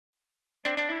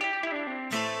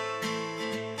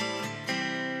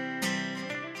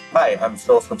Hi, I'm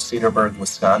Phil from Cedarburg,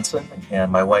 Wisconsin,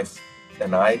 and my wife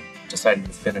and I decided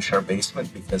to finish our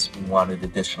basement because we wanted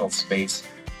additional space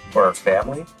for our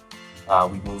family.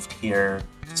 We moved here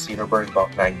to Cedarburg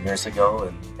about 9 years ago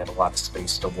and had a lot of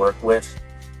space to work with,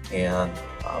 and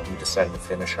we decided to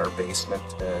finish our basement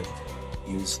to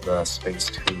use the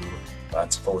space to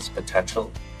its fullest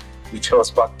potential. We chose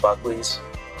Buckley's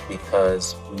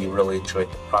because we really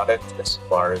enjoyed the product as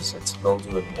far as its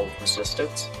mildew and mold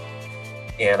resistance.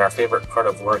 And our favorite part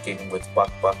of working with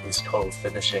Buckley's Total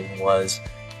Finishing was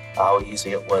how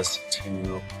easy it was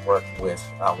to work with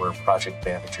our project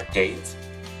manager, Dave.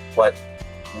 What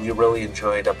we really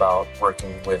enjoyed about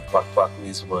working with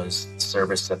Buckley's was the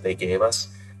service that they gave us.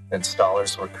 The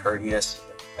installers were courteous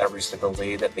every single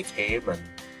day that they came, and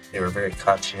they were very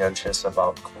conscientious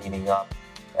about cleaning up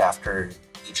after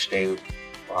each day,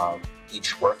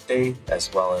 each work day,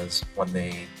 as well as when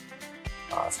they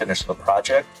finished the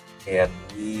project. And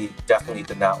we definitely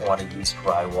did not want to use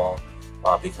drywall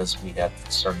because we had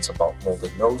concerns about mold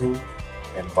and mildew,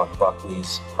 and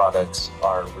Buckley's products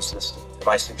are resistant.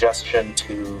 My suggestion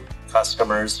to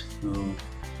customers who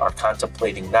are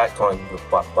contemplating not going with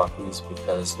Buckley's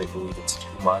because they believe it's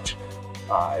too much,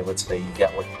 I would say you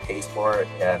get what you pay for,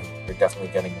 and you're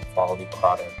definitely getting a quality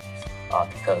product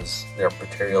because their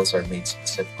materials are made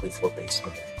specifically for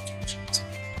basement.